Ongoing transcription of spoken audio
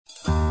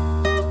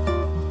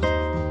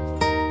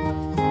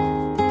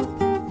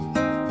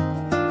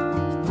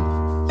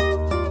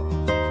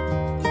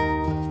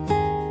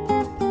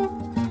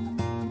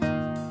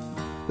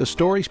The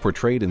stories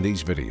portrayed in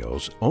these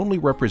videos only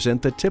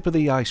represent the tip of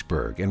the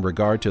iceberg in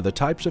regard to the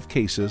types of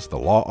cases the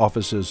law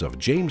offices of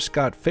James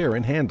Scott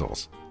Farron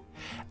handles.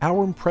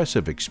 Our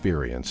impressive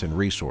experience and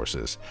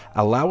resources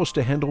allow us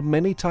to handle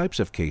many types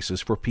of cases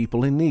for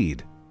people in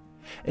need.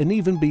 And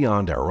even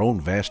beyond our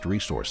own vast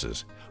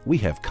resources, we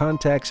have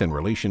contacts and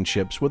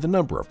relationships with a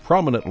number of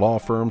prominent law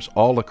firms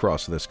all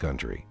across this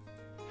country.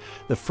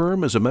 The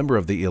firm is a member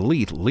of the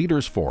elite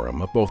Leaders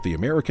Forum of both the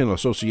American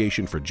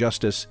Association for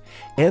Justice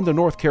and the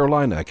North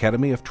Carolina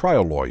Academy of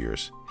Trial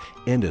Lawyers,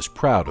 and is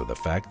proud of the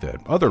fact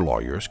that other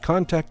lawyers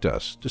contact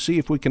us to see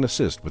if we can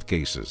assist with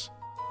cases.